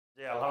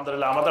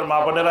আলহামদুলিল্লাহ আমাদের মা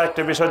বোনেরা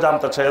একটা বিষয়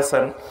জানতে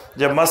চেয়েছেন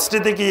যে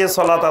মসজিদে গিয়ে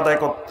সালাত আদায়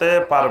করতে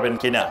পারবেন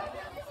কিনা।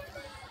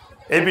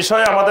 এই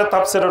বিষয়ে আমাদের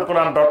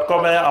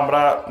tafsirulquran.com এ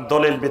আমরা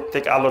দলিল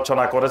ভিত্তিক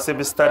আলোচনা করেছি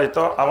বিস্তারিত।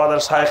 আমাদের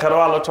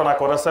শাইখেরাও আলোচনা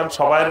করেছেন,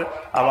 সবাই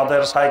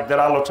আমাদের শাইখদের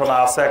আলোচনা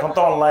আছে। এখন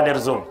তো অনলাইনের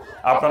যুগ,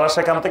 আপনারা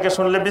সেখান থেকে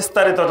শুনলে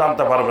বিস্তারিত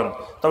জানতে পারবেন।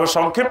 তবে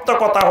সংক্ষিপ্ত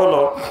কথা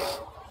হলো,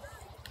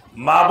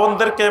 মা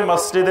বোনদেরকে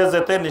মসজিদে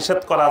যেতে নিষেধ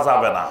করা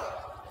যাবে না।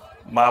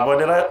 মা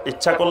বোনেরা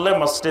ইচ্ছা করলে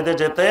মসজিদে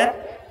যেতে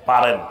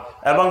পারেন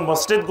এবং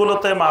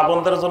মসজিদগুলোতে মা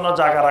বোনদের জন্য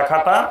জায়গা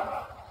রাখাটা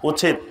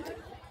উচিত।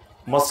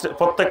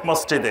 প্রত্যেক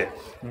মসজিদে,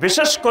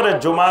 বিশেষ করে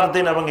জুমার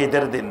দিন এবং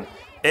ঈদের দিন,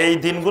 এই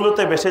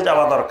দিনগুলোতে বেশি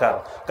যাওয়া দরকার।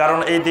 কারণ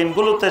এই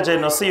দিনগুলোতে যে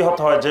নসিহত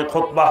হয়, যে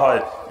খুতবা হয়,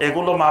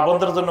 এগুলো মা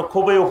বোনদের জন্য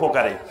খুবই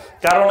উপকারী।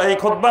 কারণ এই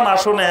খুতবা না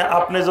শুনে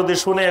আপনি যদি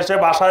শুনে এসে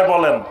বাসায়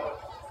বলেন,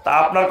 তা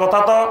আপনার কথা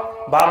তো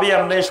ভাবি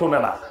এমনি শুনে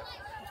না,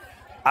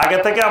 আগে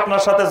থেকে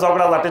আপনার সাথে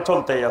ঝগড়াঝাটি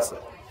চলতেই আছে।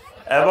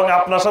 এবং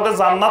আপনার সাথে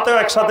জান্নাতেও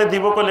একসাথে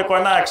দিব বলে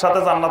কয় না, একসাথে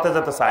জান্নাতে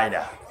যেতে চাই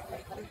না।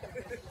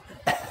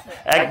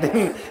 একদিন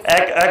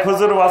এক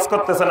হুজুর ওয়াজ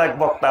করতেছেন, এক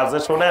বক্তা, যে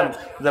শোনেন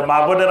যে মা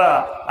বোনেরা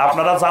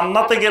আপনারা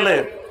জান্নাতে গেলে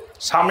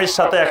স্বামীর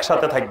সাথে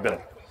একসাথে থাকবেন।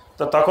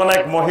 তো তখন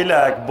এক মহিলা,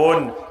 এক বোন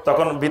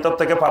তখন ভিতর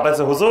থেকে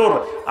পাঠাইছে, হুজুর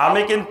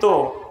আমি কিন্তু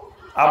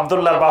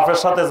আব্দুল্লাহর বাপের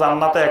সাথে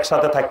জান্নাতে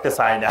একসাথে থাকতে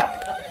চাই না,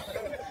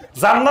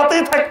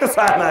 জান্নাতেই থাকতে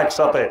চায় না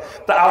একসাথে।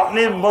 তা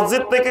আপনি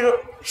মসজিদ থেকে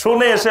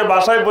শুনে এসে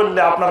বাসায় বললে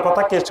আপনার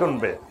কথা কে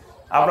শুনবে?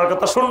 আপনার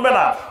কথা শুনবে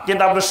না।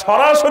 কিন্তু আপনি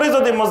সরাসরি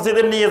যদি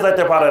মসজিদে নিয়ে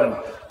যেতে পারেন,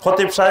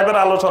 খতিব সাহেবের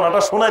আলোচনাটা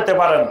শোনাইতে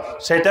পারেন,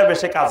 সেটা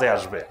বেশি কাজে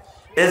আসবে।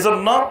 এই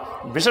জন্য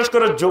বিশেষ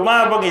করে জুমা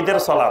এবং ঈদের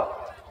সালাত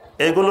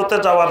এগুলোতে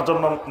যাওয়ার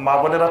জন্য মা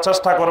বোনেরা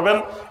চেষ্টা করবেন।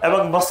 এবং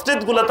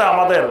মসজিদগুলোতে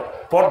আমাদের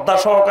পর্দা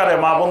সহকারে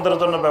মা বোনদের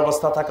জন্য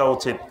ব্যবস্থা থাকা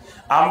উচিত।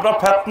 আমরা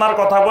ফেতনার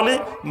কথা বলি,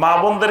 মা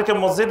বোনদেরকে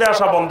মসজিদে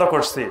আসা বন্ধ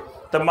করছি,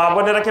 তো মা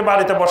বোনেরা কি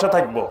বাড়িতে বসে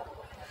থাকবো?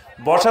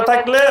 বসে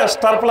থাকলে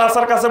স্টার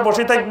প্লাসের কাছে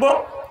বসে থাকবো,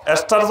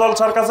 স্টার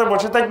জলসার কাছে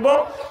বসে থাকবো,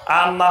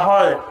 আর না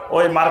হয়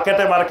ওই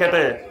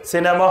মার্কেটে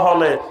সিনেমা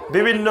হলে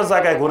বিভিন্ন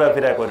জায়গায়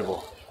ঘোরাফেরা করব।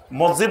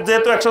 মসজিদ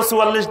যেহেতু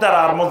 144 দ্বারা,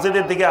 আর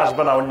মসজিদের দিকে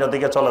আসবে না, অন্য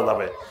দিকে চলে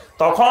যাবে।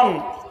 তখন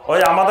ওই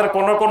আমাদের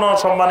কোনো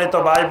সম্মানিত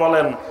ভাই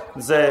বলেন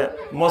যে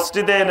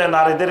মসজিদে এনে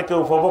নারীদেরকে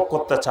উপভোগ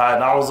করতে চায়,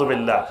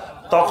 নাউজুবিল্লাহ।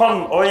 তখন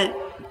ওই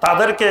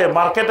তাদেরকে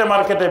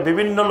মার্কেটে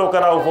বিভিন্ন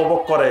লোকেরা উপভোগ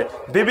করে,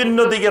 বিভিন্ন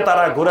দিকে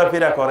তারা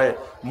ঘোরাফেরা করে।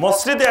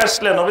 মসজিদে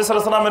আসলে নবী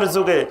সাল্লাল্লাহু আলাইহি ওয়াসাল্লামের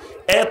যুগে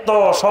এত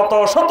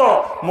শত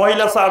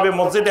মহিলা সাহাবী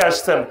মসজিদে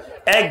আসছেন,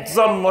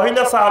 একজন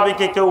মহিলা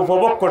সাহাবীকে কেউ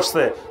উপভোগ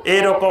করছে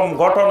এইরকম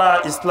ঘটনা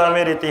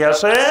ইসলামের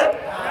ইতিহাসে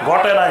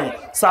ঘটে নাই।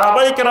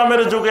 সাহাবাই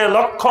কেরামের যুগে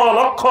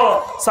লক্ষ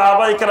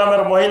সাহাবাই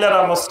কেরামের মহিলারা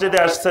মসজিদে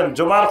আসছেন,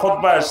 জুমার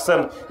খুতবায় আসছেন,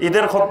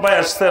 ঈদের খুতবায়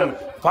আসছেন,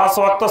 5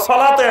 ওয়াক্ত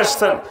সালাতে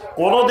আসছেন।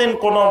 কোনোদিন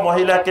কোনো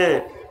মহিলাকে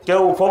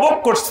কেউ উপভোগ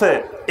করছে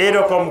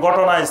এইরকম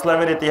ঘটনা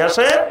ইসলামের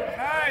ইতিহাসে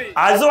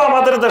আজও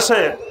আমাদের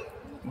দেশে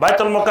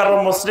বাইতুল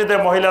মুকাররম মসজিদে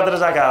মহিলাদের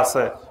জায়গা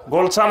আছে,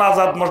 গুলশান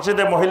আজাদ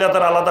মসজিদে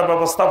মহিলাদের আলাদা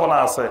ব্যবস্থাপনা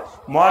আছে,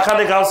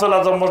 মহাখালী গাউসুল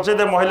আজম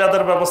মসজিদে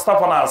মহিলাদের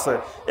ব্যবস্থাপনা আছে।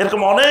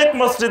 এরকম অনেক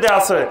মসজিদে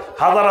আছে,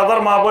 হাজার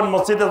মা বোন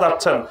মসজিদে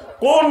যাচ্ছেন।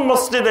 কোন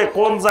মসজিদে,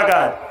 কোন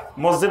জায়গায়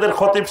মসজিদের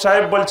খতিব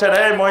সাহেব বলছেন,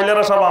 এই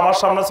মহিলারা সব আমার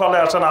সামনে চলে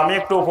আসেন, আমি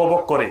একটু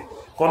উপভোগ করি?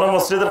 কোন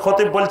মসজিদের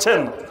খতিব বলছেন?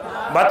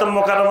 বাইতুল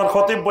মুকাররমের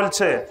খতিব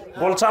বলছে,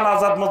 গুলশান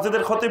আজাদ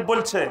মসজিদের খতিব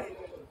বলছে।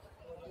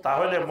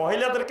 তাহলে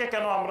মহিলাদেরকে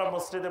কেন আমরা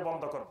মসজিদে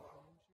বন্ধ করব?